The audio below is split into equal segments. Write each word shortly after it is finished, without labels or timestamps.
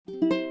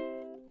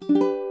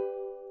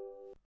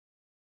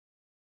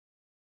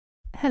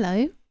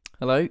Hello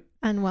Hello.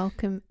 and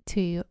welcome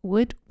to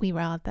Would We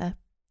Rather,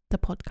 the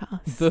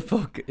podcast. The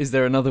fuck? Is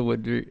there another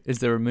one? Is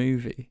there a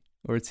movie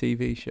or a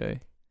TV show?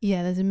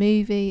 Yeah, there's a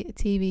movie, a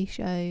TV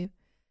show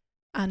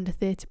and a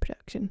theatre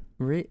production.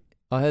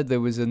 I heard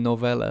there was a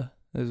novella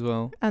as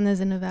well. And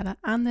there's a novella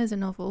and there's a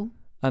novel.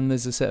 And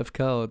there's a set of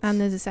cards. And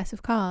there's a set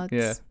of cards.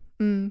 Yeah.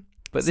 Mm.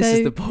 But this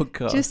is the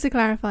podcast. Just to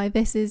clarify,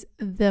 this is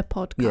the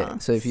podcast. Yeah,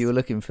 so if you were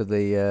looking for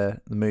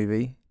the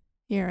movie,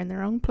 you're in the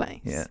wrong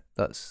place. yeah,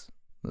 that's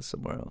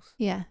somewhere else.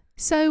 Yeah.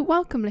 So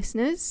welcome,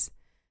 listeners.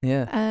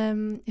 Yeah.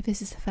 If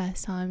this is the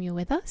first time you're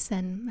with us,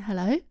 then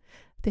hello.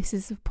 This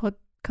is a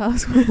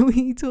podcast where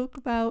we talk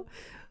about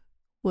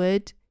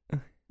would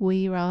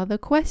we rather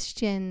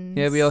questions.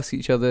 Yeah, we ask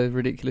each other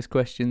ridiculous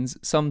questions.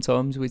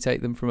 Sometimes we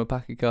take them from a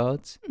pack of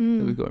cards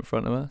that we've got in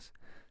front of us.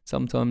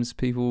 Sometimes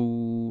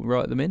people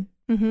write them in.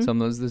 Mm-hmm.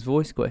 Sometimes there's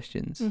voice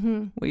questions.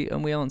 Mm-hmm.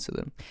 We answer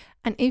them.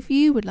 And if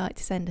you would like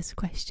to send us a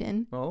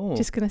question,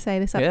 just going to say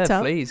this up top.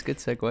 Yeah, please. Good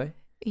segue.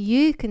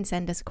 You can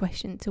send us a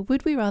question to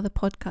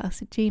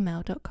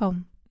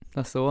wouldweratherpodcast@gmail.com.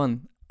 That's the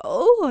one.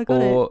 Oh, I got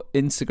it. Or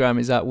Instagram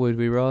is at Would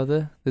We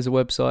Rather. There's a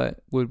website,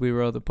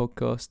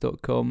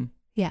 wouldweratherpodcast.com.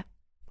 Yeah.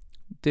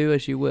 Do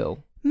as you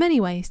will. Many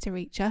ways to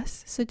reach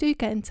us, so do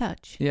get in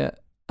touch. Yeah.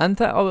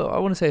 And I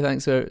want to say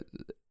thanks for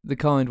the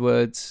kind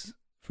words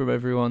from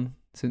everyone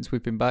since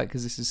we've been back,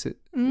 because this is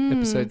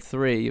episode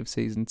 3 of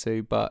season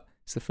 2, but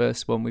it's the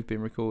first one we've been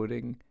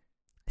recording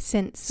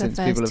since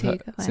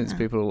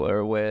people are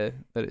aware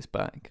that it's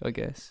back, I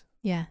guess.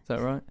 Yeah. Is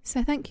that right?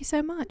 So thank you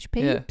so much,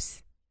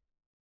 peeps.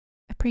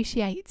 Yeah.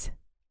 Appreciate.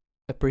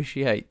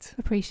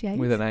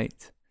 With an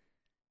 8.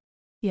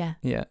 Yeah.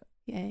 Yeah.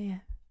 Yeah.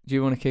 Do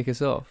you want to kick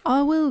us off?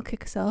 I will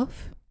kick us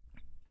off.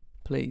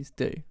 Please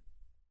do.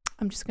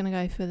 I'm just going to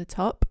go for the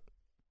top.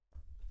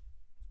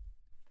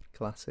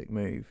 Classic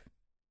move.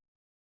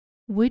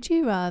 Would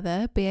you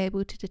rather be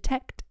able to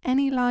detect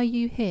any lie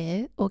you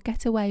hear or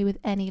get away with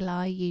any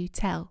lie you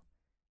tell?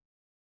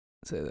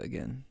 Say that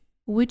again.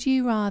 Would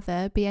you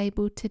rather be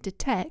able to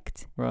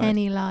detect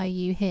any lie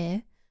you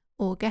hear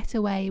or get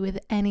away with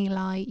any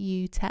lie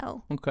you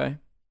tell? Okay.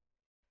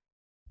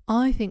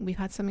 I think we've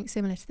had something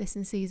similar to this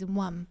in season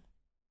 1.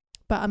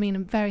 But I mean,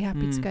 I'm very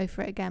happy to go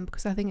for it again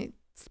because I think it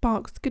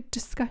sparks good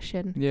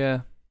discussion.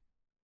 Yeah.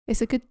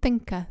 It's a good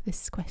thinker,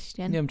 this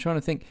question. Yeah, I'm trying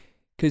to think.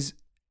 Because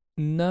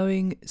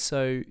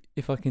so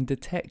if I can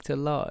detect a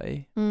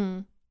lie,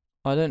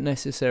 I don't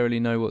necessarily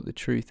know what the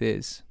truth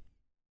is.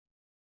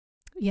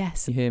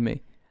 Yes. You hear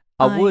me?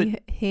 I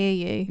would hear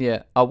you.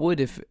 Yeah, I would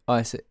if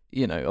I said,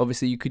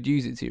 obviously you could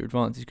use it to your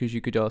advantage because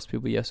you could ask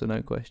people yes or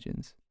no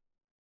questions.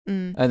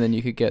 And then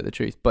you could get the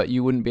truth, but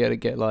you wouldn't be able to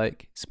get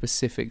like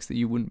specifics that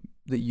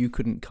you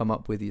couldn't come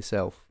up with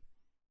yourself.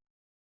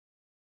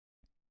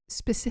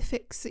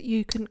 Specifics that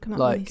you couldn't come up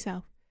with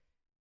yourself.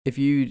 If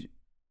you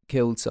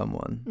killed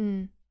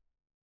someone,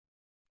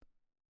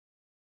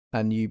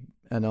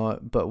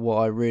 but what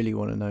I really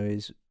want to know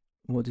is,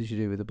 what did you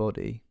do with the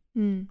body?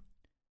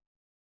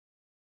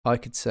 I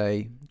could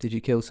say, did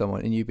you kill someone?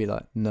 And you'd be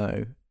like,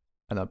 no.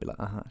 And I'd be like,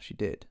 she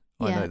did.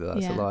 I know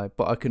that's a lie.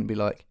 But I couldn't be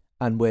like,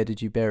 and where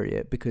did you bury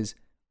it? Because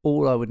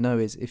all I would know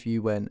is if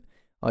you went,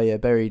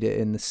 buried it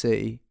in the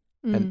sea,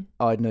 and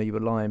I'd know you were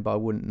lying, but I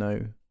wouldn't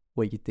know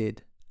where you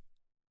did.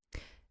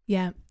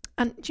 Yeah.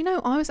 And do you know,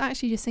 I was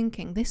actually just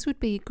thinking, this would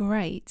be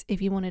great if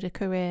you wanted a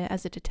career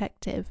as a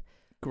detective.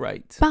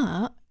 Great.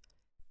 But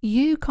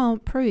you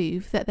can't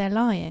prove that they're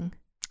lying.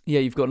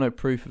 Yeah, you've got no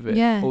proof of it.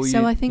 Yeah,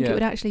 so I think it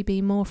would actually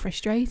be more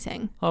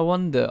frustrating. I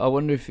wonder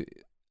if...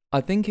 I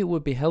think it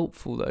would be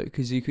helpful though,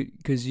 because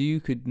you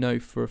could know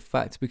for a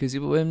fact, because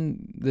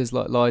when there's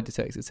like lie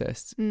detector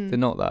tests, they're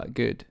not that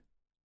good.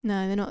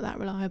 No, they're not that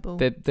reliable.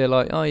 They're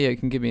like, it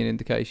can give me an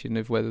indication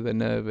of whether they're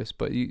nervous,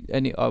 but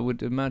I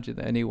would imagine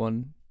that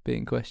anyone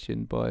being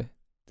questioned by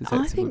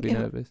detective would be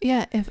nervous.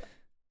 Yeah,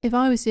 if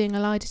I was doing a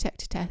lie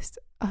detector test,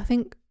 I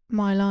think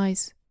my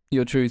lies...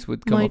 Your truth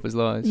would come up as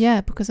lies.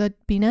 Yeah, because I'd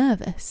be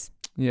nervous.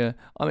 Yeah,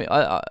 I mean,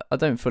 I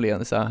don't fully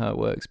understand how it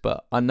works,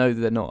 but I know that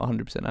they're not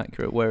 100%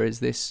 accurate, whereas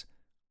this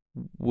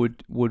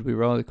would we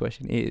rather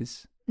question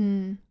is.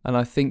 And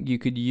I think you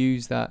could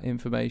use that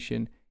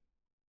information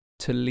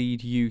to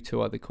lead you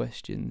to other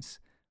questions,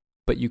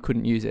 but you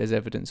couldn't use it as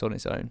evidence on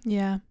its own.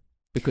 Yeah.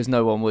 Because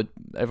everyone would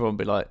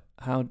be like,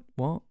 how,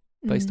 what?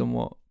 Based on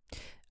what?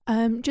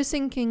 Just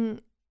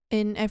thinking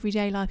in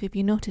everyday life, if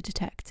you're not a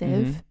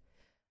detective,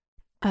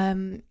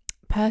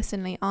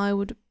 personally, I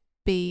would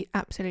be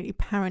absolutely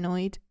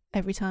paranoid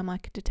every time I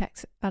could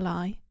detect a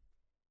lie.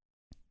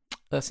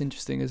 That's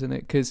interesting, isn't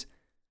it? Because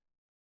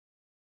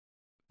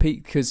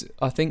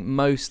I think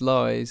most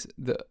lies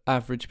that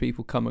average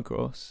people come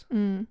across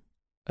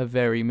are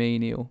very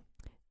menial.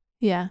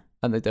 Yeah.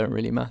 And they don't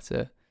really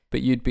matter.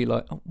 But you'd be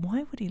like,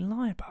 why would he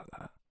lie about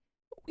that?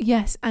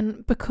 Yes,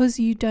 and because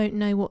you don't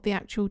know what the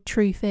actual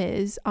truth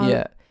is,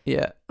 I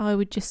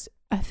would just,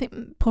 I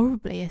think,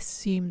 probably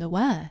assume the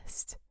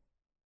worst.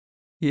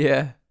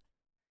 Yeah.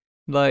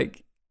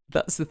 Like,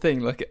 that's the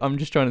thing. Like, I'm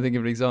just trying to think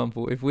of an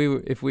example. If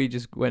we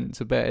just went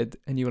to bed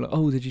and you were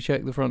like, did you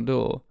check the front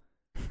door?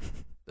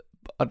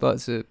 I'd like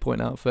to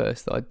point out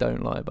first that I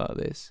don't lie about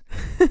this.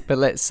 But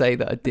let's say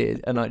that I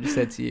did, and I just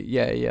said to you,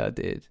 yeah, I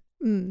did.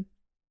 Mm.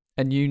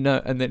 And you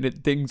know, and then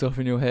it dings off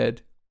in your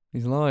head,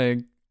 he's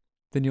lying.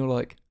 Then you're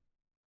like,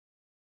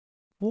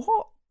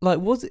 what? Like,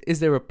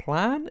 is there a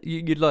plan?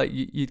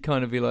 You'd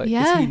kind of be like,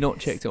 yes. Has he not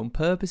checked it on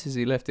purpose? Has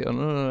he left it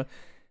on?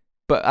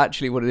 But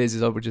actually, what it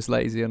is I was just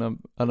lazy, and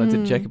I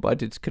didn't check it, but I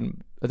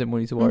didn't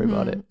want you to worry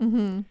about it.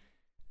 Mm-hmm.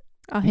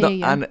 I hear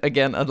you. And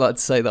again, I'd like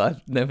to say that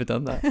I've never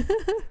done that.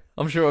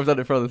 I'm sure I've done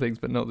it for other things,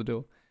 but not the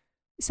door.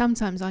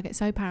 Sometimes I get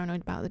so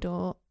paranoid about the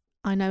door.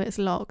 I know it's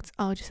locked.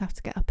 I'll just have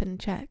to get up and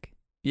check.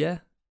 Yeah.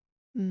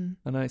 Mm.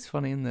 I know, it's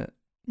funny, isn't it?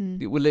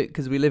 Mm.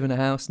 Because we live in a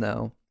house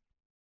now.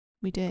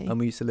 We do. And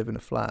we used to live in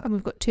a flat. And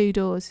we've got 2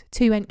 doors,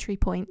 2 entry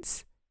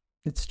points.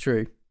 It's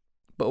true.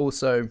 But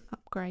also...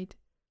 Upgrade.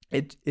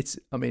 It's.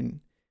 I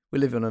mean, we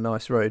live on a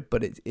nice road,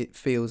 but it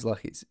feels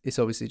like it's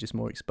obviously just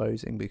more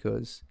exposing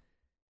because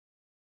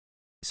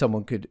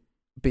someone could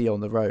be on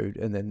the road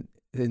and then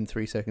in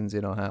 3 seconds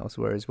in our house,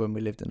 whereas when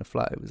we lived in a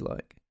flat, it was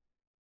like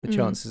the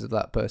chances of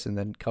that person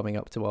then coming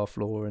up to our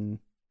floor and...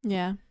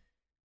 Yeah.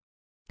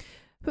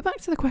 But back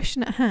to the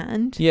question at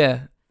hand.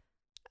 Yeah.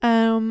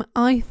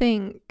 I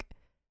think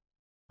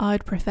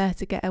I'd prefer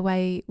to get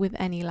away with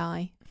any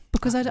lie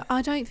because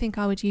I don't think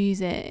I would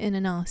use it in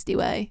a nasty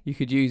way. You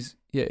could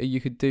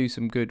do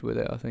some good with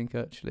it, I think,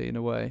 actually, in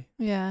a way.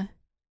 Yeah.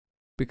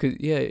 Because,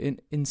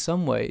 in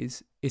some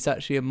ways, it's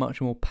actually a much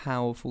more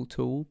powerful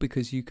tool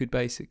because you could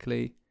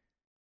basically...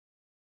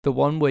 The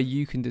one where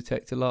you can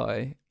detect a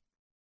lie,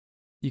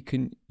 you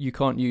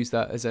can't use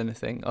that as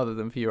anything other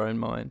than for your own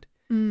mind.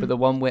 But the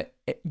one where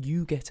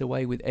you get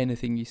away with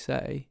anything you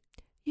say...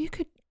 You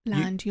could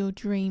land your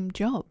dream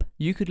job.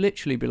 You could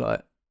literally be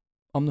like,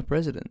 I'm the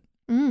president.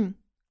 And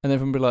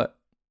everyone be like,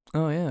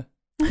 oh, yeah.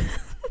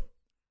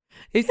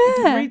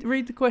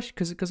 Read the question,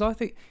 because I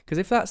think... Because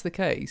if that's the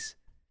case...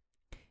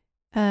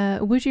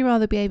 would you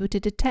rather be able to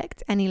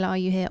detect any lie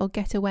you hear or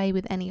get away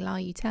with any lie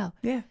you tell?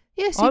 Yeah.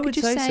 Yes, you I could would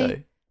just say so.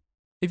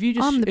 If you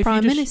just, I'm the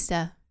Prime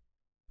Minister.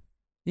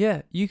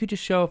 Yeah, you could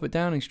just show up at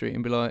Downing Street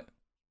and be like,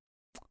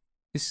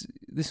 this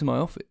is my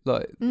office.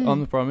 Like,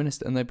 I'm the Prime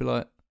Minister. And they'd be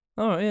like,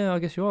 oh, yeah, I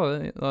guess you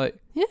are. Like,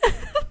 yeah.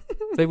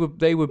 they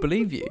would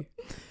believe you.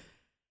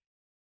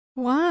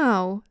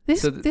 Wow.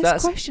 This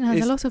question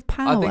has a lot of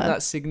power. I think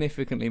that's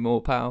significantly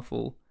more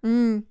powerful.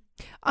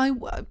 I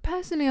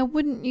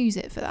wouldn't use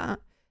it for that.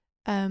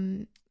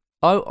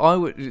 I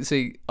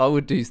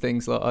would do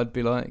things like, I'd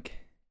be like,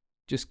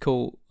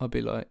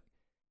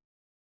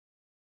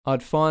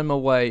 I'd find my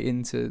way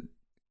into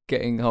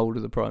getting hold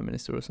of the Prime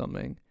Minister or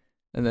something,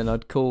 and then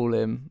I'd call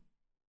him.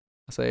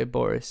 I say, hey,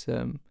 Boris,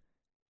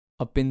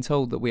 I've been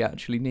told that we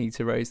actually need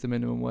to raise the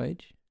minimum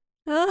wage.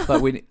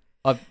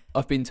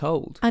 I've been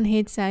told. And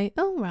he'd say,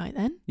 "Oh, right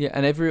then." Yeah,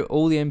 and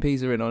all the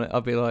MPs are in on it.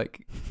 I'd be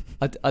like,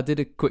 I did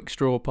a quick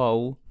straw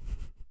poll,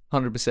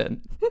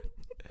 100%.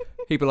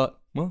 He'd be like,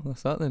 well,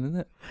 that's that then, isn't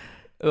it?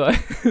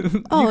 Like,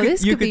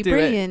 this could be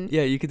brilliant.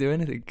 Yeah, you could do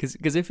anything.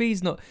 Because if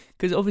he's not...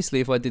 Because obviously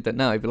if I did that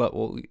now, he'd be like,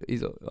 well,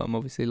 I'm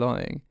obviously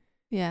lying.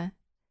 Yeah.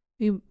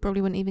 You probably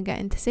wouldn't even get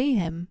in to see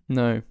him.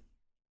 No.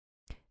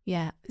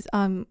 Yeah.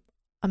 I'm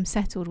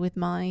settled with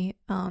my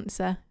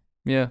answer.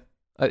 Yeah.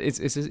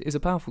 It's a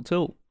powerful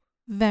tool.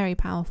 Very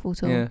powerful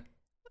tool. Yeah.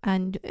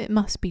 And it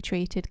must be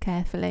treated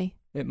carefully.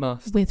 It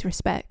must. With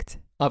respect.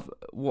 I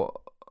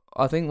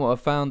think what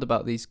I've found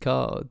about these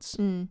cards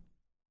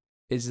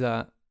is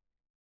that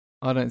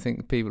I don't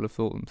think people have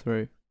thought them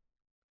through,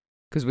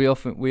 because we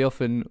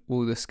often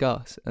will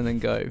discuss and then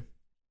go,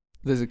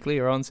 "There's a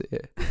clear answer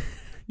here,"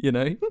 you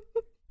know.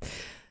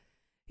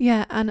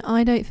 Yeah, and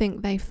I don't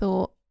think they've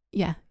thought.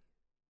 Yeah,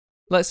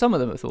 like some of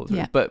them have thought through,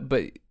 yeah. but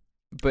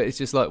it's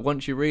just like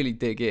once you really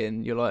dig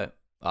in, you're like,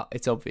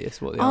 it's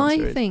obvious what the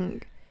answer is. I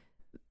think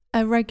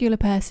a regular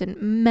person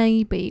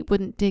maybe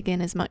wouldn't dig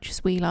in as much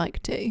as we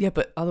like to. Yeah,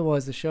 but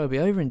otherwise the show would be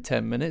over in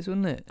 10 minutes,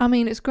 wouldn't it? I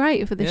mean, it's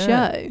great for the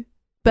show,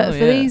 but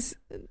for these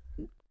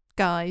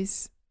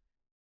guys,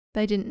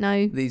 they didn't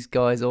know. These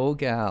guys or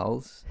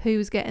gals. Who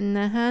was getting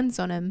their hands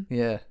on them.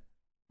 Yeah,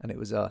 and it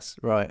was us.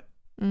 Right.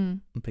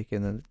 I'm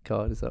picking the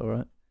card, is that all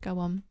right? Go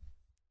on.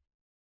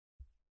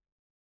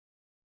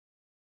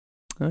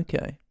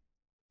 Okay.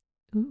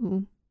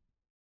 Ooh.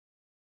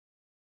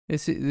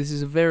 This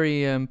is a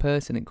very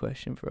pertinent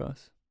question for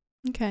us.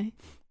 Okay.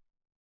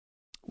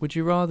 Would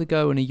you rather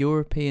go on a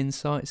European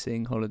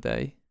sightseeing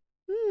holiday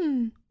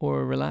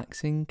or a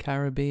relaxing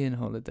Caribbean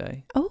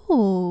holiday?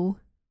 Oh.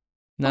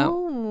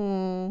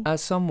 Now,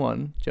 as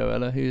someone,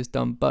 Joella, who has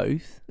done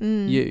both,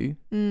 you,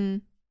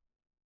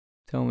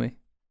 tell me.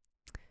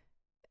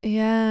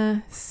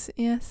 Yes.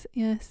 This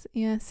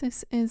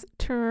is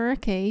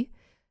tricky.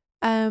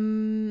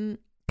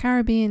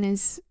 Caribbean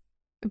is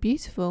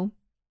beautiful.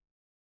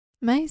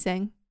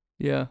 Amazing.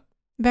 Yeah.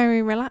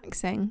 Very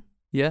relaxing.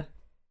 Yeah.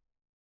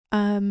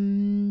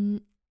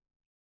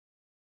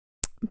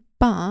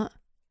 But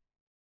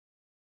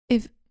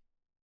if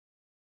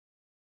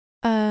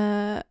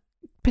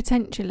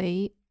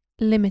potentially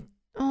limit.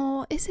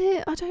 Oh, is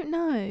it? I don't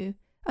know.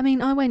 I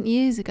mean, I went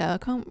years ago. I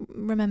can't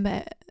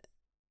remember it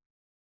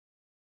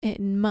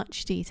in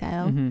much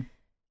detail. Mm-hmm.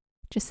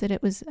 Just that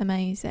it was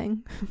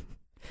amazing.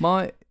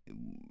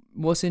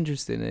 What's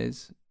interesting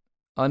is,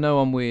 I know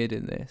I'm weird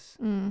in this,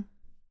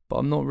 but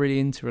I'm not really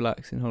into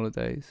relaxing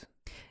holidays.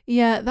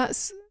 Yeah,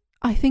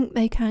 I think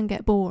they can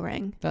get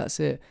boring. That's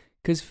it.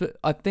 Because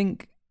I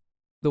think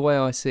the way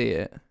I see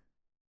it,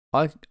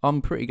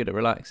 I'm pretty good at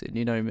relaxing,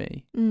 you know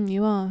me.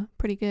 You are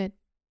pretty good.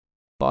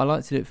 But I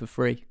like to do it for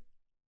free.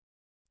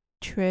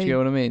 True. Do you know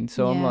what I mean?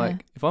 So Yeah. I'm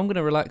like, if I'm going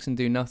to relax and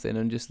do nothing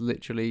and just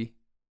literally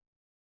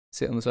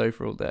sit on the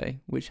sofa all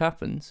day, which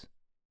happens,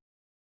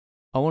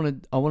 I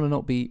want to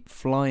not be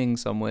flying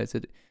somewhere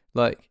to,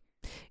 like...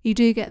 You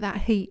do get that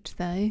heat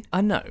though.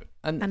 I know.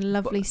 And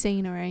lovely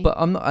scenery. But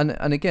I'm not,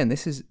 and again,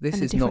 this is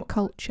not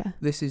culture.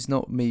 This is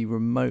not me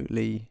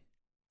remotely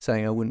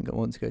saying I wouldn't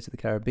want to go to the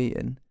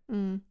Caribbean.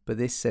 But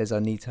this says I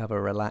need to have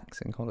a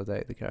relaxing holiday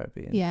at the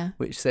Caribbean. Yeah.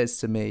 Which says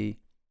to me,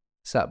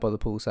 sat by the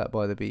pool, sat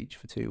by the beach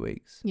for 2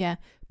 weeks. Yeah.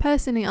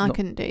 Personally, I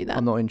couldn't do that.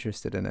 I'm not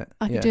interested in it.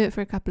 I could do it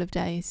for a couple of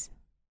days.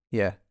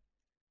 Yeah.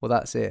 Well,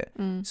 that's it.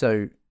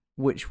 So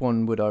which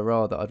one would I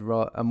rather?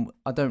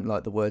 I don't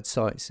like the word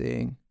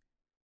sightseeing,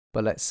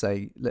 but let's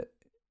say,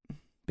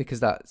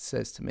 because that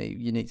says to me,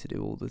 you need to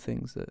do all the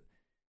things that...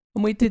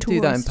 And we did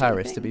do that in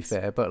Paris, to be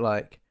fair, but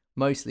like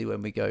mostly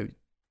when we go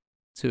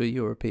to a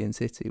European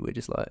city, we're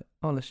just like,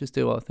 oh, let's just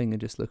do our thing and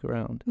just look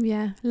around.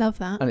 Yeah, love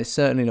that. And it's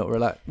certainly not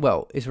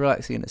well, it's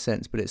relaxing in a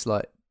sense, but it's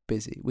like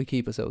busy. We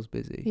keep ourselves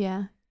busy.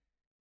 Yeah.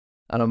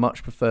 And I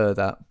much prefer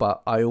that,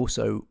 but I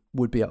also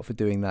would be up for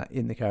doing that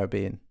in the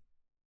Caribbean.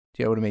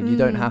 Do you know what I mean? You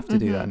don't have to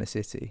do that in a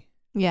city.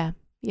 Yeah.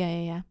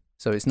 Yeah.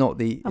 So it's not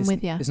I'm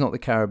with you. It's not the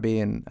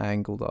Caribbean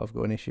angle that I've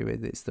got an issue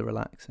with, it's the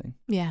relaxing.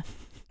 Yeah.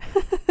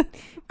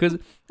 Because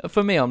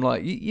for me, I'm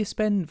like, you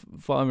spend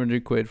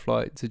 500 quid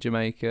flight to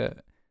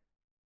Jamaica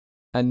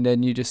and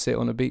then you just sit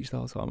on a beach the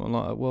whole time. I'm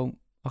like, well,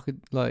 I could,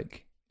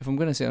 like, if I'm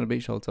going to sit on a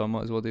beach the whole time, I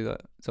might as well do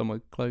that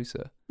somewhere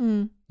closer.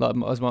 Like, I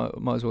might as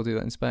well do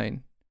that in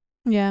Spain.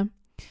 Yeah.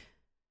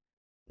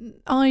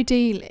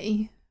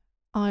 Ideally,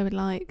 I would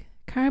like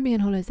Caribbean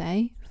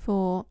holiday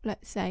for,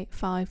 let's say,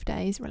 5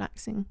 days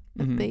relaxing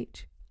at the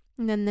beach.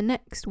 And then the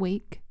next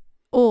week,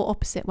 or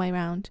opposite way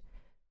round,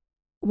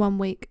 1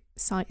 week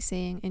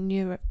sightseeing in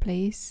Europe,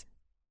 please.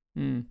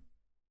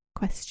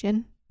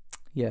 Question.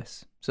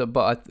 Yes. So,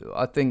 but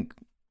I think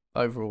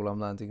overall I'm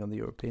landing on the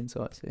European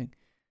sightseeing.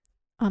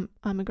 I'm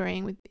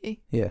agreeing with you.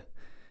 Yeah.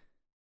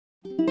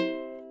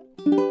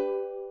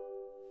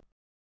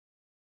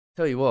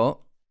 Tell you what.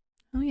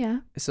 Oh yeah.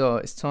 So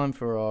it's time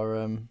for our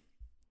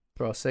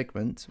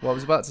segment. Well, I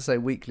was about to say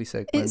weekly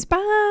segment. It's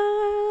back.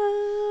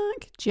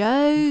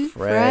 Joe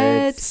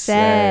Fred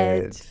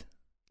said.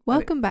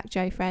 Welcome back,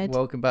 Joe Fred.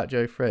 Welcome back,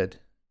 Joe Fred.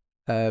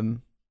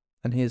 And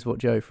here's what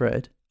Joe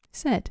Fred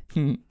said.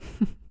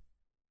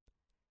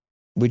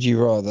 Would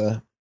you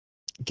rather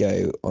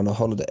go on a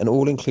holiday, an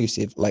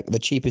all-inclusive, like the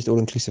cheapest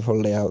all-inclusive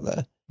holiday out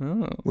there?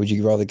 Oh. Would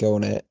you rather go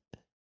on it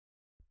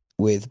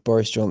with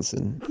Boris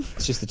Johnson,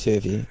 it's just the two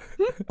of you,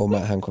 or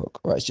Matt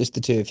Hancock? Right, it's just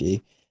the two of you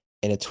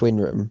in a twin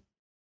room.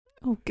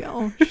 Oh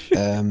gosh.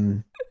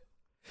 And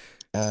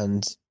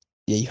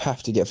yeah, you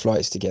have to get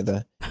flights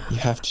together. You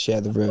have to share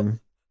the room.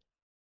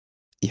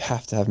 You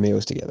have to have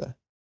meals together.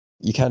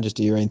 You can just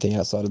do your own thing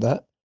outside of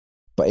that.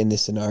 But in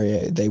this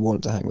scenario, they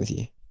want to hang with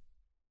you.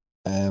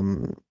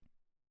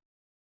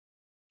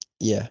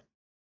 Yeah,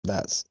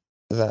 that's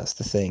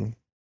the thing.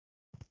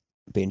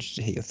 Be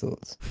interested to hear your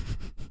thoughts.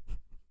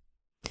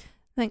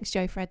 Thanks,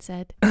 Joe Fred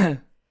said.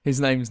 His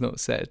name's not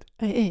said.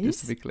 It is. Just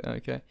to be clear,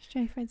 okay. It's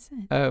Joe Fred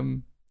said.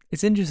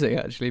 It's interesting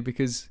actually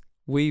because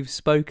we've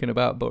spoken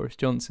about Boris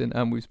Johnson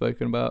and we've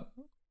spoken about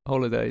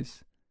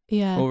holidays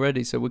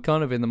already, so we're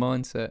kind of in the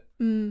mindset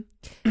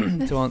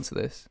to answer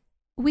this.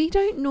 We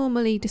don't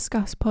normally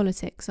discuss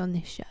politics on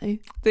this show.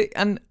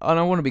 And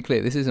I want to be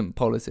clear, this isn't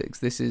politics,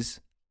 this is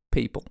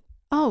people.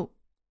 Oh,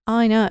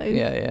 I know.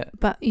 Yeah.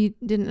 But you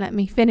didn't let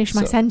me finish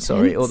my sentence.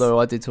 Sorry, although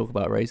I did talk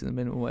about raising the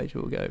minimum wage,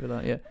 we'll go over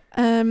that, yeah.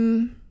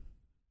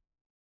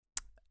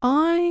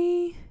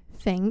 I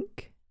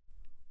think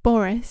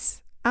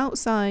Boris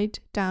outside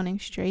Downing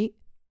Street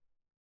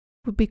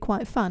would be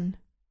quite fun.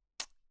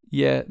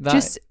 Yeah,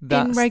 that's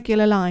in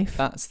regular life.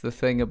 That's the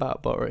thing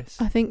about Boris.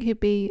 I think he'd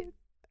be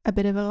a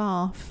bit of a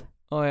laugh.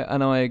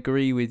 I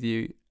agree with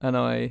you, and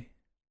I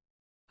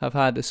have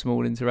had a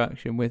small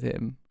interaction with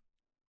him.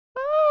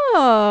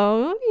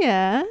 Oh,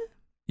 yeah.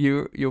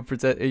 Are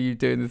you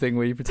doing the thing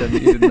where you pretend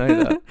that you didn't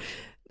know that?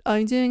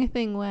 I'm doing a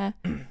thing where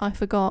I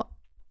forgot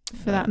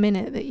for that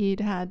minute that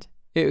you'd had.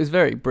 It was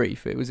very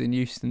brief. It was in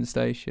Euston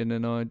Station,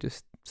 and I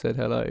just said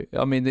hello.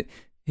 I mean,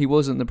 he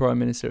wasn't the Prime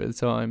Minister at the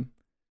time,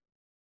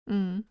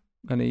 and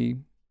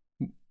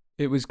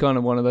it was kind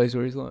of one of those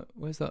where he's like,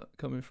 "Where's that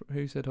coming from?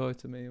 Who said hi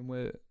to me, and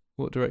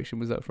what direction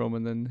was that from?"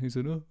 And then he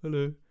said, "Oh,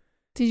 hello."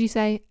 Did you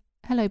say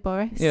hello,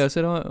 Boris? Yeah, I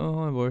said, "Hi,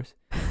 hi, Boris."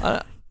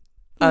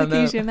 Like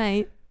he's your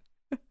mate.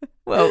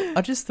 Well,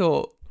 I just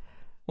thought,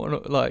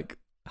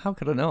 how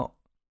could I not?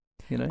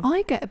 you know.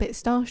 I get a bit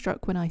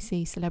starstruck when I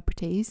see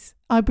celebrities.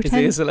 I pretend.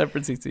 Is he a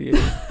celebrity to you?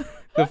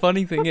 The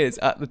funny thing is,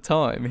 at the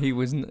time, he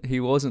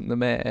wasn't the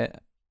mayor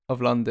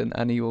of London,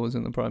 and he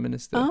wasn't the prime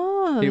minister.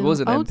 Oh, he was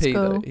an old MP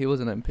school. though. He was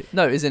an MP.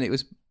 No, isn't it? It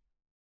was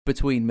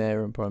between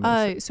mayor and prime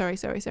minister. Oh,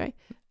 sorry.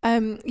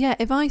 Yeah,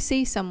 if I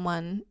see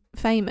someone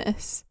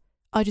famous,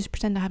 I just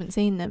pretend I haven't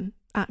seen them.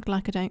 Act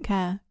like I don't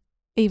care,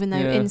 even though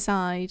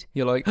inside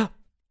you're like,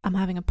 I'm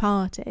having a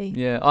party.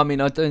 Yeah, I mean,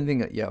 I don't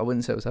think that. Yeah, I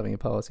wouldn't say I was having a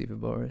party for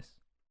Boris.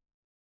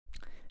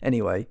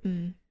 Anyway,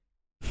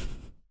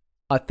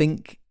 I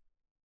think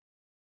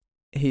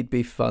he'd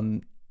be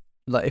fun.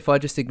 Like, if I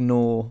just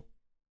ignore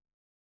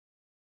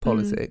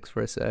politics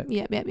for a sec.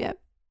 Yep.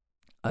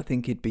 I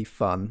think he'd be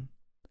fun,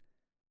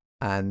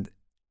 and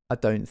I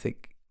don't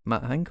think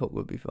Matt Hancock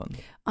would be fun.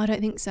 I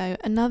don't think so.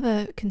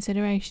 Another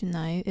consideration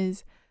though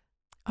is,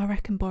 I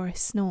reckon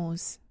Boris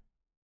snores.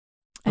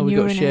 And we've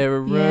got to share a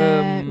room.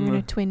 Yeah, we're in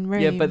a twin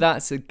room. Yeah, but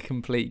that's a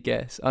complete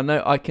guess. I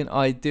know.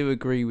 I do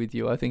agree with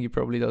you. I think he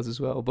probably does as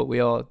well. But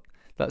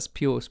that's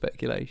pure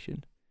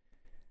speculation.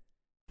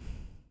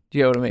 Do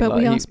you know what I mean? But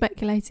we are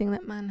speculating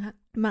that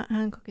Matt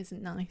Hancock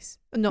isn't nice.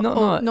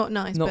 Not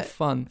nice, not but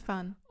fun.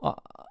 Fun.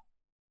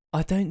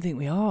 I don't think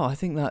we are. I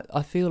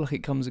feel like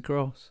it comes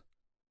across.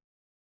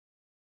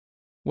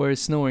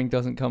 Whereas snoring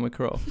doesn't come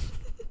across.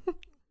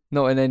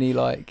 Not in any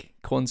like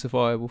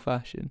quantifiable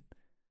fashion.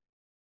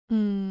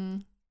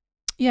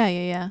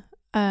 Yeah.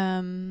 But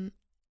I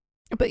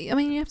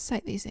mean, you have to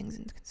take these things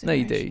into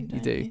consideration. No,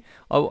 you do.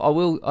 I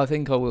will. I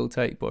think I will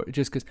take Boris,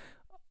 just because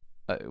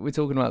we're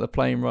talking about the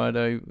plane ride,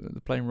 the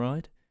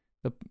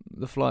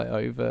flight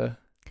over.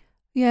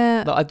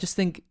 Yeah. Like, I just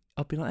think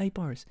I'd be like, hey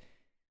Boris,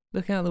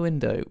 look out the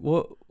window.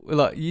 What?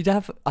 Like you'd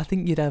have. I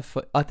think you'd have.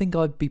 I think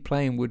I'd be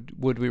playing Would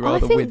We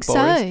Rather with Boris.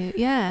 I think so.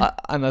 Yeah.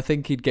 And I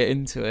think he'd get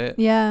into it.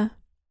 Yeah.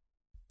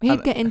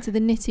 He'd get into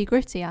the nitty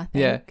gritty. I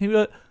think. Yeah. He'd be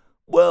like,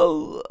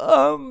 well,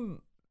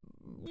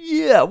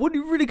 yeah, when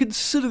you really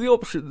consider the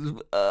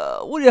options,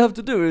 what you have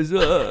to do is,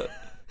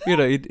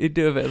 he'd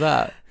do a bit of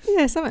that.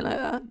 Yeah, something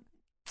like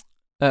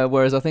that.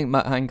 Whereas I think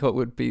Matt Hancock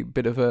would be a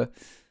bit of a,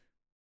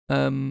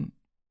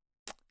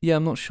 yeah,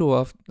 I'm not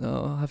sure.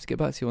 I'll have to get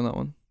back to you on that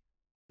one.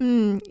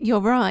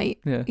 You're right.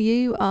 Yeah.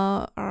 You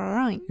are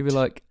right. He'd be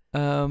like,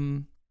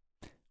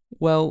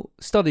 well,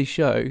 studies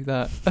show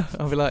that.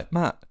 I'll be like,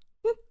 Matt,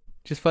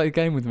 just play a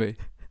game with me.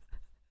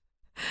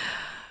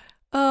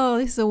 Oh,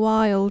 this is a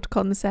wild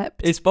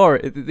concept. It's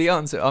Boris. The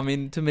answer, I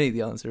mean, to me,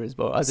 the answer is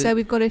Boris. So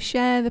we've got to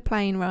share the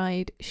plane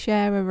ride,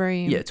 share a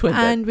room, twin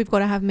bed. And we've got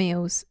to have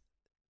meals.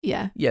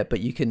 Yeah. Yeah, but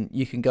you can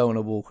go on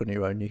a walk on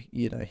your own.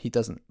 You know, he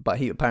doesn't. But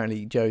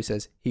apparently Joe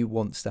says he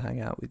wants to hang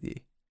out with you.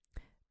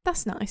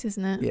 That's nice,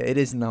 isn't it? Yeah, it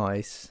is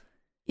nice.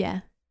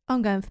 Yeah,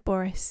 I'm going for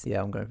Boris.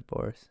 Yeah, I'm going for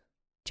Boris.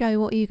 Joe,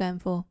 what are you going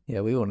for?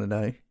 Yeah, we want to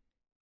know.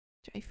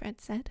 Joe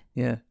Fred said.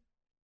 Yeah.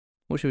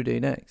 What should we do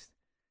next?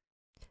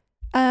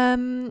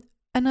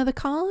 Another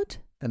card?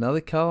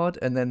 Another card,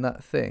 and then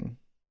that thing.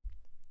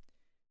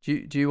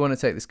 Do you want to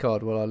take this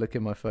card while I look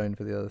in my phone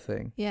for the other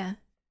thing? Yeah,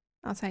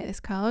 I'll take this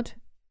card.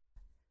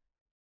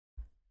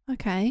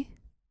 Okay.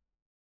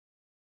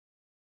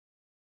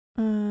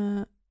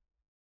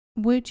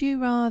 Would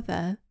you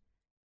rather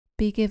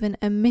be given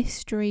a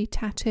mystery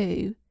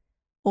tattoo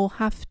or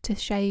have to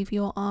shave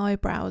your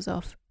eyebrows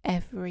off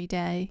every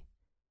day?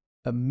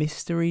 A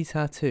mystery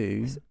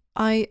tattoo?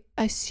 I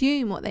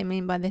assume what they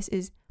mean by this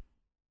is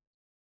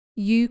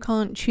you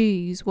can't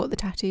choose what the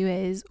tattoo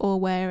is or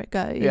where it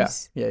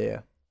goes. Yeah.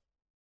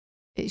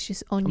 It's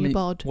just on your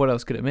bod. What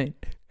else could it mean?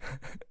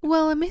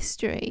 Well, a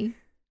mystery.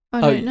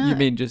 I don't know. You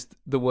mean just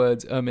the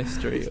words "a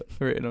mystery"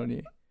 written on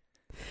you?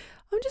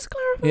 I'm just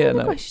clarifying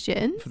the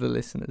question. For the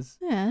listeners.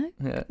 Yeah.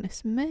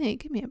 Goodness me,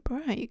 give me a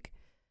break.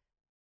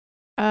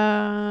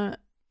 I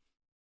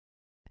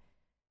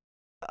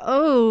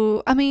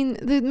mean,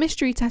 the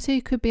mystery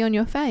tattoo could be on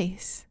your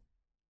face.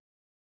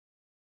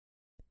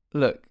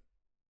 Look,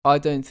 I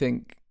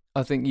think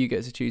you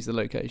get to choose the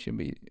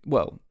location.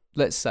 Well,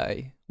 let's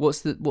say,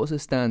 what's the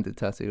standard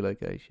tattoo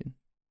location?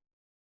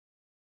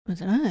 I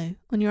don't know.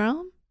 On your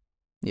arm?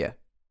 Yeah,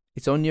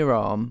 it's on your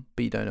arm,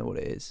 but you don't know what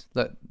it is.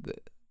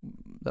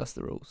 That's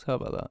the rules. How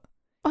about that?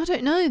 I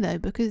don't know though,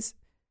 because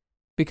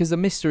the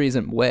mystery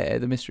isn't where.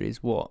 The mystery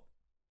is what.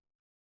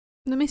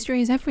 The mystery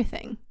is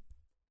everything.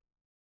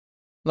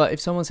 Like if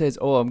someone says,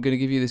 "Oh, I'm going to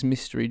give you this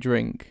mystery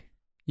drink,"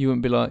 you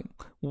wouldn't be like,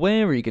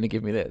 "Where are you going to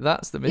give me that?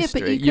 That's the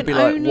mystery." Yeah, but you'd be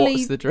like,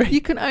 "What's the drink?"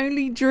 You can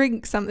only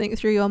drink something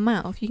through your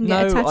mouth. You can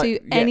get a tattoo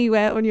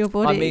anywhere on your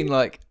body. I mean,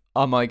 like,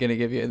 am I going to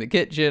give you it in the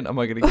kitchen? Am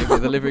I going to give you it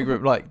in the living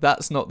room? Like,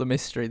 that's not the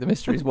mystery. The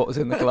mystery is what's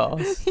in the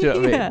glass. Do you know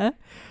what I mean?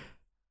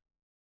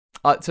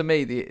 To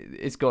me,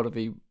 it's got to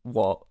be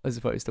what as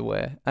opposed to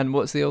where. And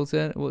what's the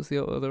alternate? What's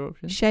the other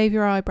option? Shave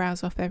your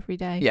eyebrows off every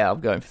day. Yeah,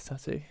 I'm going for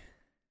tattoo.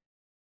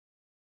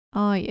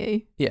 Are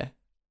you? Yeah.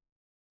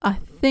 I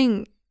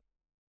think.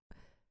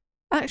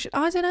 Actually,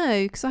 I don't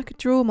know, because I could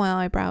draw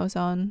my eyebrows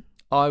on.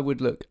 I would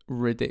look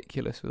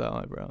ridiculous without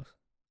eyebrows.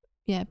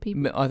 Yeah,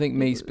 people. I think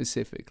me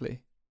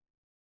specifically.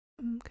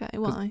 Okay,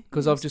 why?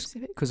 Because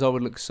I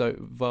would look so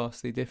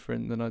vastly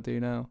different than I do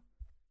now.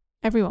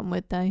 Everyone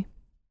would though.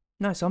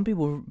 No, some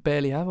people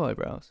barely have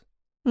eyebrows.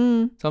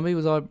 Mm. Some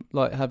people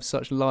have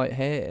such light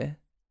hair.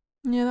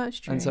 Yeah, that's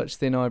true. And such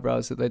thin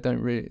eyebrows that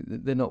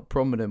they're not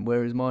prominent,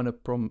 whereas mine are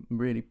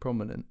really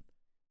prominent.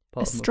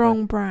 A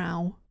strong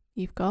brow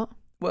you've got.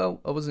 Well,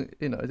 I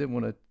didn't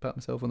want to pat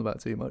myself on the back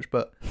too much,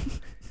 but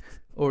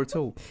or at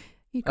all.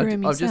 You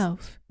groom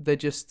yourself. They're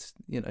just,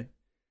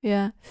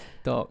 Yeah.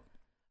 dark.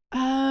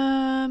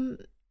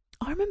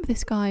 I remember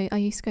this guy. I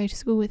used to go to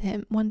school with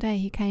him. One day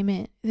he came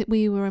in.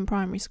 We were in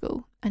primary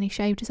school, and he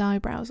shaved his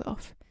eyebrows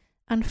off.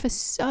 And for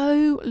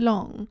so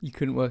long, you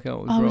couldn't work out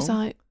what was wrong. I was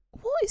like,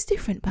 "What is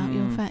different about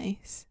your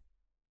face?"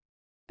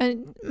 And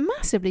it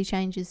massively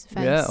changes the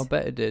face. Yeah, I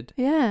bet it did.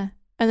 Yeah.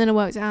 And then I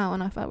worked it out,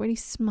 and I felt really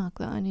smug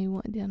that I knew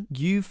what I'd done.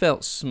 You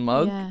felt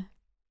smug? Yeah.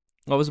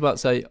 I was about to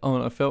say,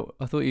 I thought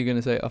you were going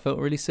to say, I felt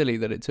really silly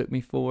that it took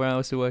me 4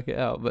 hours to work it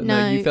out. But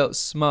no, you felt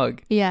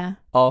smug. Yeah.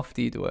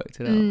 After you'd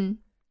worked it out.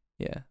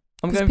 Yeah.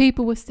 Because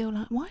people were still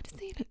like, why do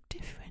they look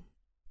different?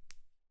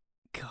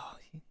 God,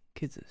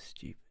 kids are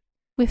stupid.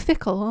 We're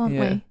fickle, aren't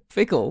we?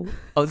 Fickle?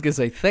 I was going to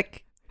say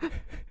thick.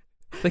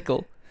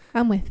 Fickle.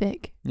 And we're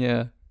thick.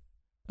 Yeah.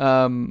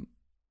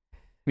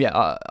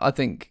 Yeah, I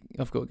think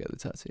I've got to get the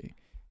tattoo.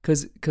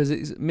 Because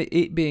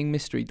it being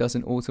mystery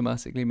doesn't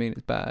automatically mean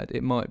it's bad.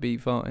 It might be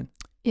fine.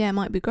 Yeah, it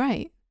might be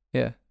great.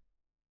 Yeah.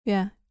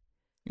 Yeah.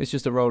 It's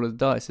just a roll of the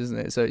dice, isn't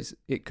it? So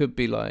it could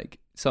be like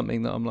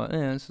something that I'm like,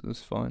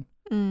 that's fine.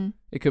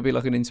 It could be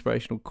like an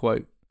inspirational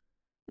quote,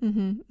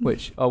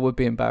 which I would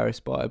be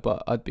embarrassed by,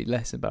 but I'd be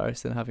less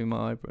embarrassed than having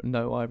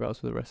no eyebrows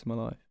for the rest of my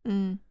life.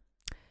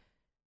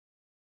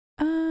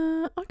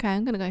 Okay,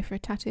 I'm going to go for a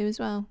tattoo as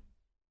well.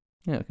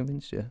 Yeah, I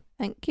convinced you.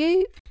 Thank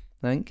you.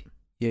 Thank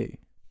you.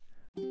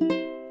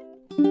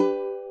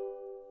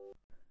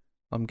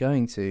 I'm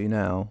going to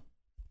now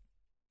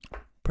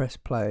press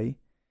play.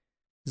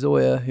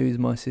 Zoya, who's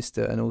my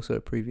sister and also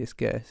a previous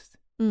guest,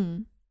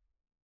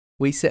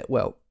 we set,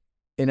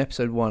 in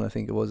episode 1, I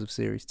think it was, of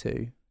series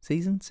 2,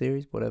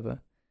 series,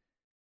 whatever,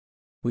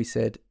 we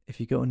said, if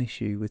you got an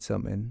issue with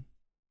something,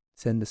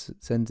 send us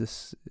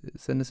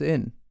it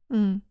in.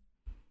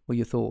 What are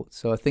your thoughts?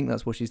 So I think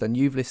that's what she's done.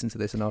 You've listened to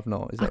this and I've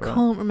not. Is that right? I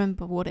can't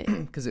remember what it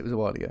is. Because it was a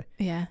while ago.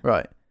 Yeah.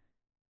 Right.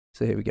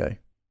 So here we go.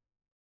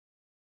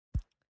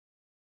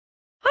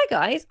 Hi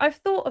guys, I've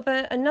thought of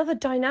another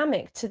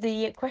dynamic to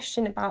the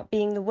question about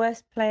being the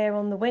worst player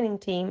on the winning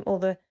team or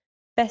the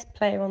best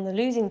player on the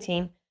losing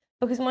team,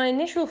 because my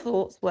initial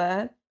thoughts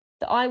were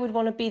that I would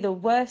want to be the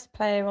worst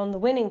player on the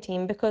winning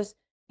team because,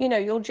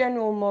 your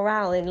general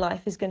morale in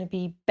life is going to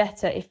be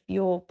better if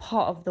you're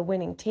part of the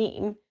winning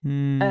team.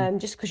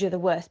 Just because you're the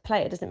worst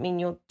player doesn't mean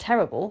you're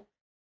terrible.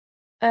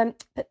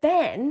 But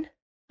then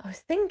I was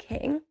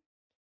thinking,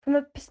 from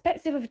a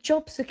perspective of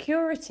job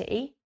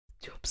security,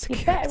 you're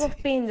better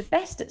off being the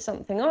best at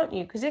something, aren't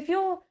you? Because if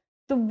you're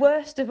the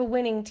worst of a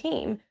winning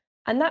team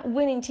and that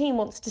winning team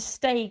wants to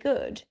stay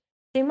good,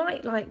 they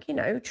might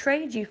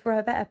trade you for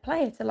a better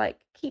player to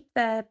keep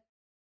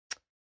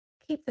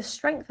the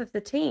strength of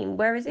the team.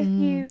 Whereas if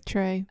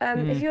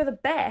if you're the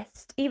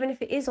best, even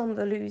if it is on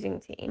the losing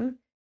team,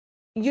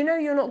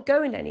 you're not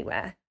going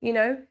anywhere.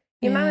 Your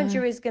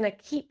manager is going to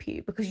keep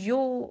you because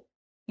you're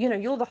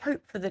the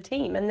hope for the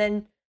team, and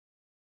then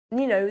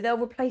they'll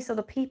replace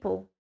other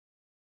people.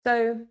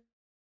 So,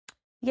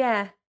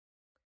 yeah,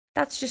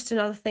 that's just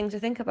another thing to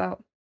think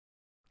about.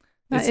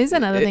 That is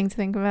another thing to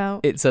think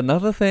about. It's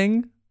another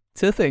thing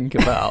to think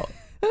about.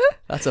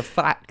 That's a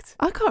fact.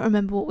 I can't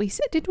remember what we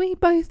said. Did we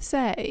both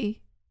say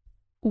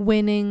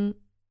winning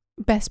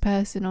best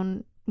person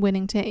on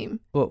winning team?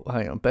 Well,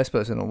 hang on. Best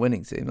person on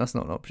winning team. That's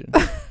not an option.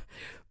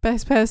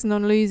 Best person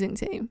on losing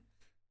team.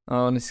 I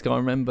honestly can't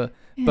remember.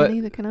 Yeah,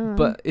 neither can I.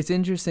 But it's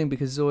interesting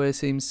because Zoya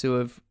seems to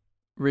have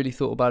really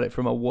thought about it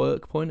from a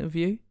work point of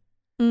view.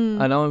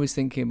 And I was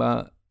thinking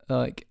about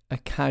like a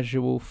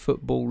casual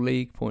football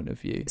league point of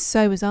view.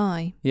 So was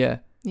I. Yeah.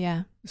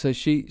 Yeah. So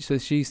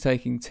she's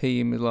taking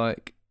team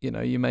like,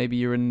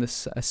 you're in a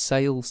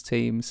sales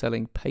team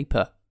selling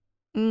paper,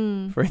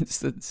 for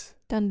instance.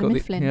 Dunder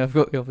Mifflin. I've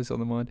got the office on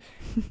the mind.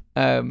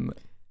 And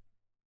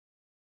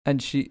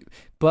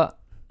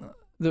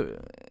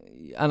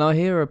I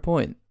hear her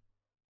point,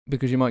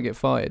 because you might get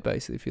fired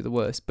basically if you're the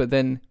worst. But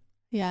then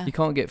you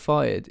can't get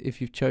fired if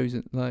you've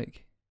chosen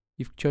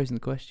the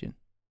question.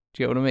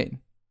 Do you get what I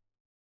mean?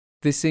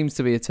 This seems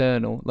to be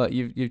eternal. Like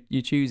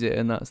you choose it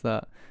and that's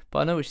that. But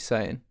I know what she's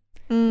saying.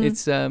 It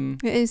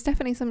is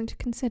definitely something to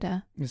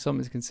consider. It's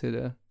something to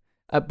consider.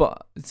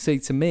 But see,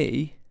 to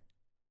me,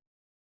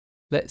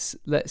 let's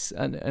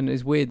and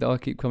it's weird that I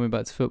keep coming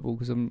back to football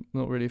because I'm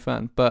not really a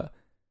fan. But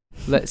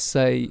let's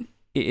say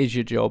it is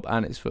your job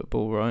and it's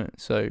football, right?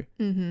 So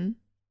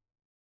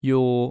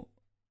you're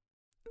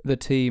the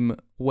team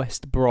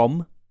West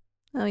Brom.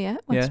 Oh yeah,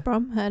 West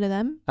Brom, heard of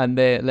them. And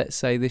let's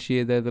say this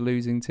year they're the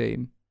losing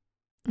team,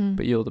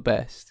 but you're the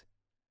best.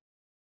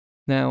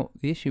 Now,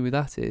 the issue with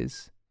that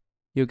is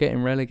you're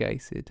getting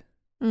relegated.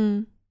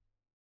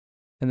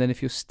 and then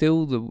if you're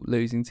still the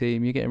losing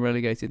team, you're getting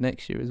relegated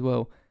next year as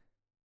well.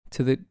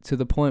 To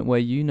the point where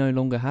you no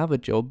longer have a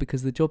job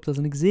because the job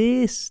doesn't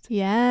exist.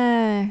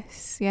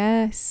 Yes.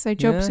 So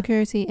job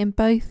security in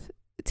both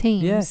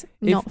teams,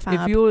 not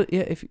fab.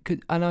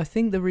 And I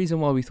think the reason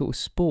why we thought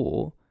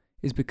sport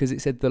is because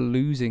it said the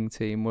losing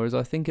team, whereas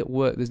I think at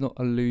work there's not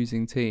a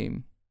losing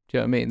team. Do you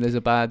know what I mean? There's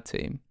a bad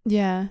team.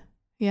 Yeah,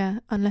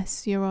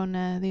 unless you're on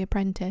The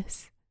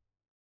Apprentice.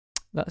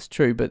 That's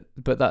true, but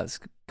that's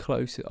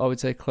closer. I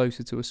would say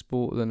closer to a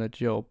sport than a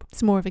job.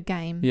 It's more of a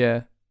game.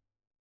 Yeah.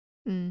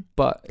 Mm.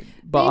 But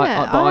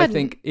I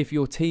think if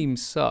your team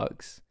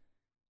sucks,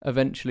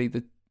 eventually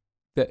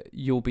that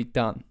you'll be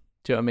done.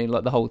 Do you know what I mean?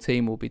 Like the whole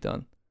team will be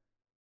done.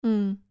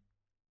 Mm.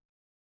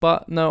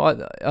 But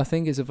no, I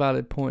think it's a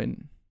valid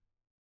point.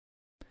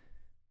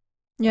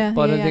 Yeah.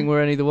 But I don't think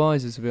we're any the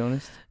wiser, to be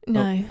honest.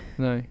 No.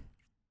 No.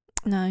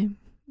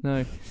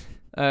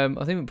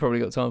 I think we've probably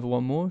got time for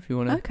one more if you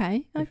want to.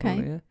 Okay.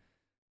 Yeah.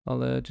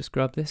 I'll just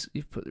grab this.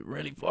 You've put it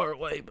really far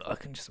away, but I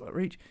can just about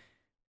reach.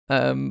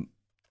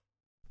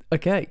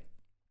 Okay.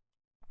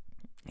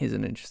 Here's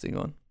an interesting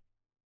one.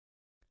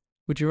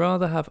 Would you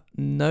rather have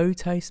no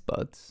taste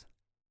buds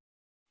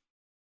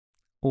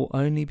or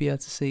only be able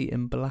to see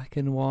in black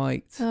and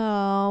white?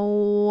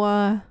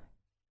 Oh.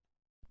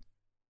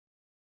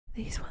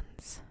 These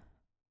ones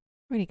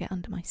really get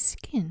under my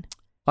skin.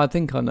 I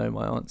think I know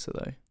my answer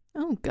though.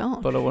 Oh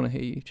god. But I want to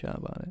hear you chat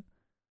about it.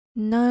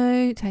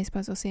 No taste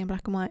buds or see in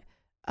black and white.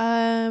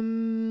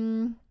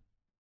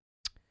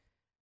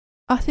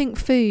 I think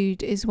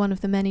food is one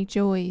of the many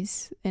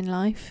joys in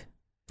life.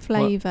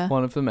 Flavour.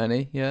 One of the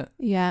many, yeah.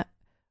 Yeah.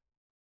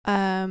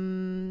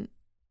 And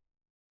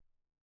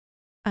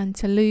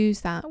to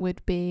lose that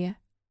would be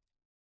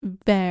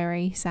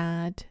very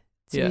sad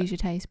to lose your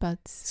taste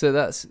buds. So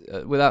that's,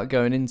 without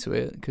going into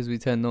it, because we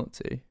tend not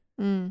to,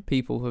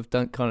 people have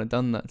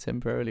done that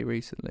temporarily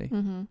recently.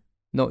 Mm-hmm.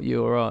 Not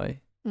you or I.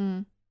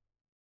 Mm.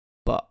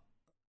 But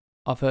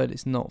I've heard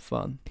it's not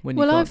fun when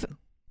you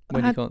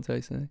can't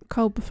taste anything.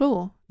 Cold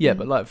before. Yeah,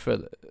 but like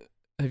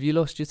have you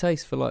lost your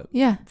taste for like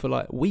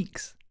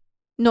weeks?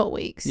 Not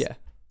weeks. Yeah.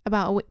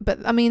 About a week.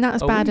 But I mean,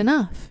 that's bad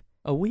enough.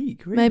 A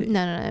week, really? Maybe,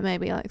 no,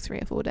 maybe like 3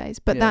 or 4 days.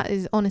 But that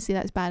is, honestly,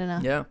 that's bad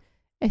enough. Yeah.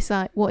 It's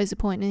like, what is the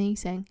point in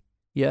eating?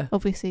 Yeah.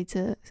 Obviously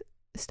to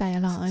stay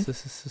alive.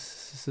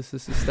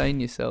 Sustain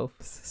yourself.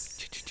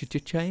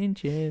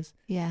 Changes.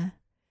 Yeah.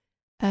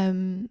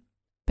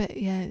 But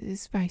yeah,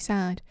 it's very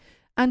sad.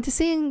 And to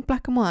see in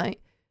black and white,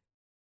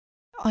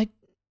 I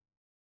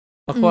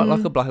quite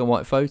like a black and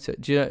white photo.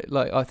 Do you know,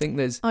 like, I think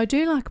I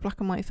do like a black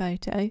and white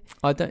photo.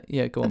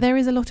 Go on. There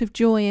is a lot of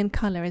joy in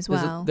colour as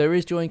well. There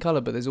is joy in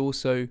colour, but there's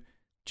also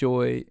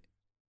joy,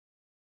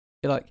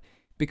 like,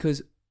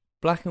 because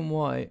black and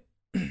white,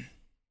 I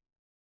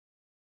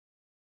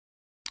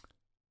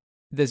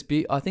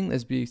think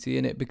there's beauty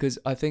in it, because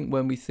I think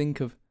when we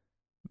think of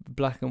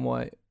black and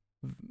white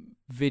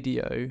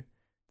video,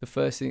 the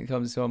first thing that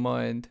comes to our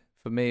mind,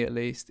 for me at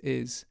least,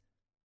 is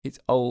it's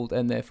old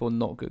and therefore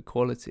not good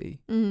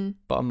quality. Mm.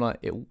 But I'm like,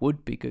 it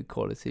would be good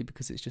quality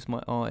because it's just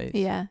my eyes.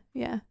 Yeah.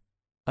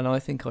 And I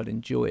think I'd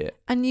enjoy it.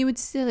 And you would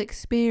still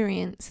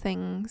experience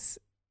things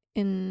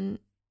in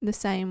the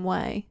same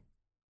way.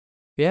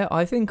 Yeah,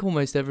 I think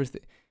almost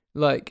everything.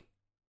 Like,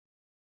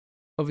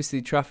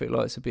 obviously traffic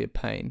lights would be a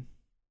pain.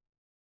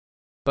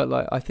 But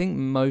like, I think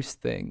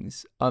most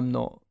things,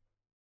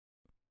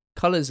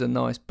 colour's a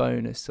nice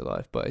bonus to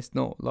life, but it's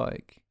not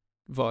like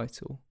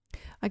vital.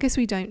 I guess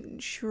we don't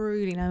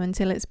truly know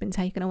until it's been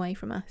taken away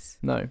from us.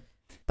 No.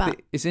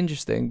 But it's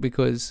interesting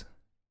because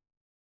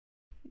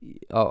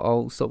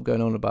I'll stop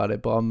going on about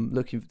it, but I'm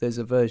looking, there's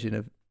a version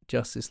of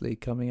Justice League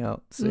coming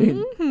out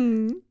soon.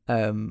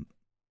 Mm-hmm.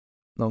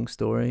 Long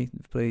story.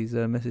 Please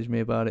message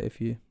me about it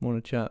if you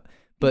want to chat.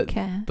 But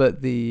care.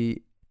 But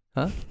the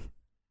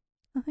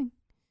Nothing.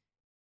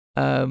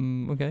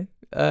 Okay.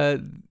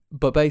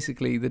 But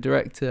basically the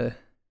director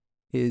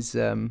is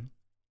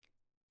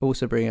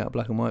also bringing out a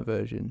black and white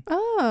version.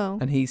 Oh.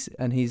 And he's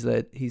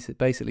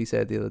basically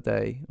said the other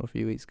day or a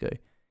few weeks ago,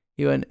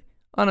 he went,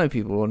 I know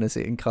people want to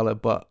see it in colour,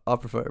 but I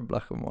prefer it in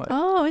black and white.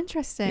 Oh,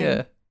 interesting.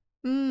 Yeah.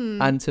 Mm.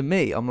 And to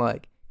me, I'm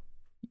like,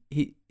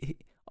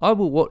 I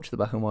will watch the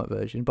black and white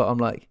version, but I'm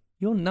like,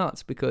 you're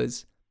nuts,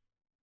 because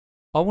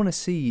I want to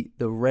see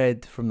the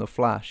red from the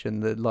flash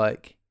and the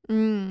like,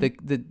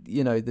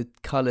 the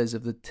colours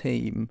of the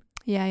team.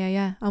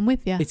 Yeah. I'm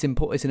with you. It's an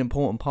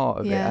important part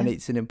of it, and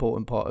it's an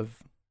important part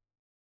of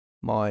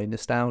my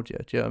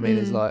nostalgia. Do you know what I mean?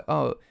 It's like,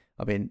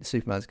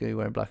 Superman's going to be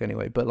wearing black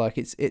anyway, but like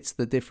it's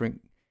the different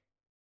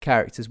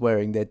characters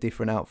wearing their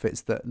different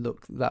outfits that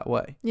look that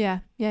way. Yeah.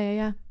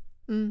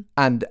 Mm.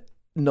 And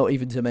not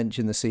even to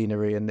mention the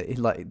scenery and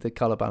the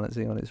colour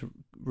balancing on it's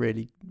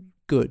really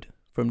good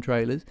from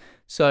trailers.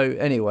 So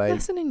anyway,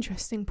 that's an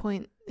interesting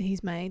point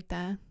he's made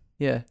there.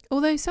 Yeah.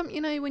 Although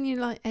when you're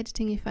like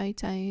editing your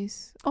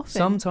photos, often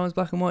sometimes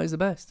black and white is the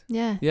best.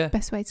 Yeah.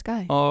 Best way to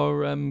go.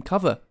 Our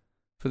cover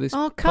for this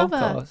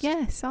podcast.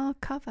 Yes, our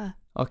cover.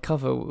 Our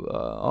cover,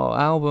 our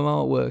album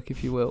artwork,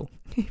 if you will.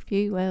 If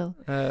you will.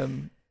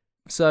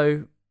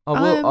 So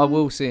I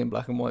will see in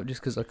black and white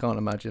just because I can't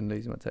imagine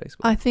losing my taste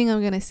buds. I think I'm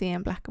going to see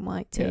in black and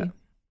white too.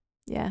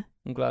 Yeah.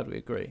 I'm glad we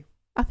agree.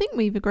 I think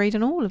we've agreed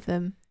on all of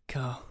them.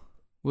 God,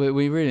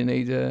 we really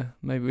need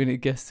maybe we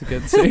need guests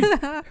again soon.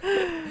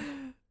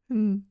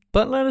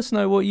 But let us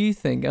know what you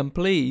think, and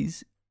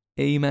please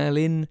email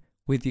in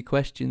with your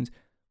questions,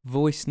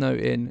 voice note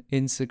in,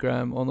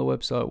 Instagram, on the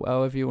website,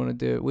 however you want to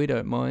do it. We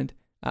don't mind.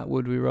 At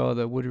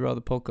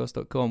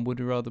would-we-rather-podcast.com,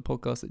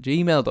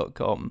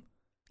 would-we-rather-podcast@gmail.com.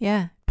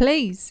 Yeah,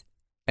 please.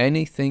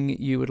 Anything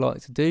you would like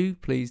to do,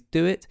 please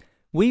do it.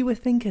 We were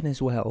thinking as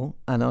well,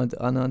 and I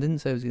didn't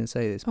say I was going to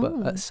say this,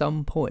 but at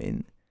some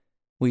point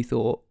we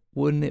thought,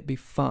 wouldn't it be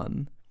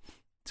fun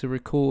to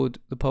record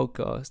the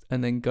podcast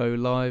and then go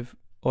live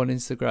on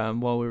Instagram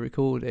while we're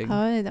recording?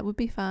 Oh, that would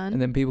be fun.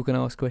 And then people can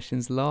ask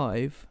questions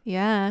live.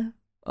 Yeah.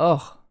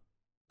 Oh,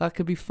 that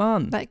could be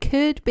fun. That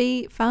could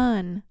be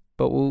fun.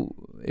 But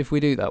if we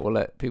do that, we'll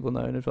let people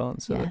know in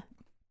advance. So yeah.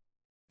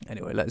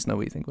 Anyway, let us know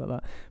what you think about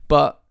that.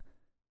 But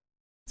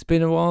it's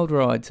been a wild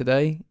ride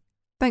today.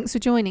 Thanks for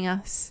joining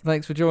us.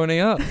 Thanks for joining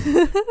us.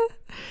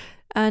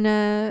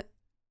 And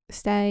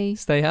stay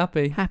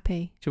happy.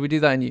 Happy. Should we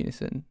do that in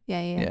unison?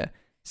 Yeah.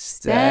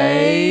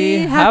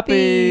 Stay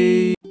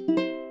happy.